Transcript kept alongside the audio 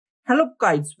Hello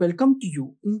guys, welcome to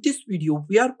you. In this video,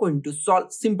 we are going to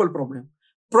solve simple problem.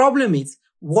 Problem is,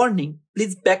 warning,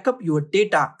 please back up your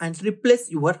data and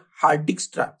replace your hard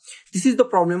disk drive. This is the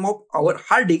problem of our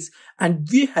hard disk and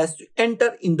we has to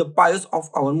enter in the BIOS of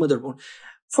our motherboard.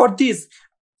 For this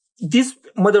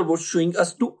motherboard showing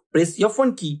us to press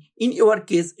F1 key. In your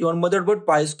case, your motherboard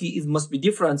BIOS key must be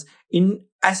different. In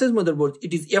ASUS motherboard,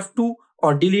 it is F2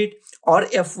 or delete or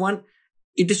F1.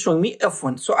 It is showing me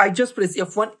F1. So I just press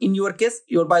F1. In your case,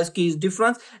 your BIOS key is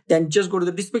different. Then just go to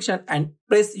the description and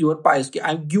press your BIOS key.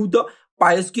 I give the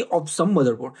BIOS key of some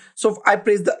motherboard. So I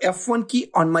press the F1 key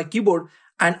on my keyboard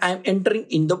and I am entering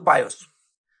in the BIOS.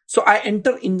 So I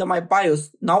enter in my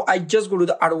BIOS. Now I just go to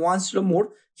the advanced mode.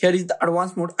 Here is the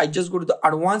advanced mode. I just go to the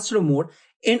advanced mode.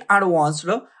 In advanced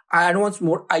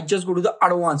mode, I just go to the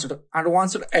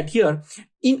advanced at here.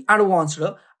 In advanced,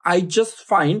 I just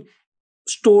find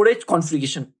storage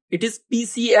configuration. It is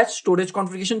PCH storage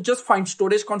configuration. Just find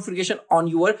storage configuration on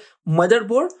your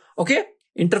motherboard. Okay.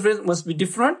 Interface must be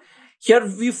different. Here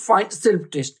we find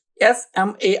self-test.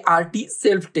 S.M.A.R.T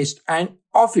self-test and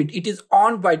off it. It is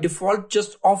on by default.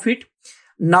 Just off it.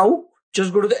 Now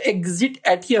just go to the exit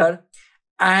at here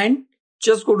and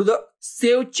just go to the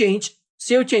save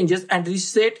changes and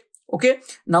reset. Okay.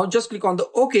 Now just click on the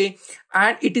OK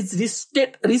and it is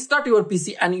restart your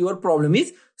PC and your problem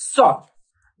is solved.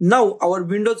 Now our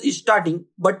Windows is starting,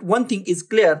 but one thing is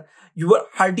clear, your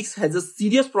hard disk has a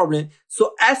serious problem.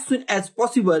 So as soon as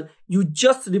possible, you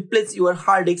just replace your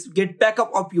hard disk, get backup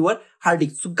of your hard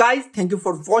disk. So guys, thank you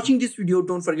for watching this video.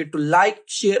 Don't forget to like,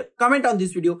 share, comment on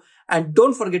this video and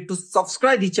don't forget to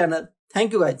subscribe the channel.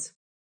 Thank you guys.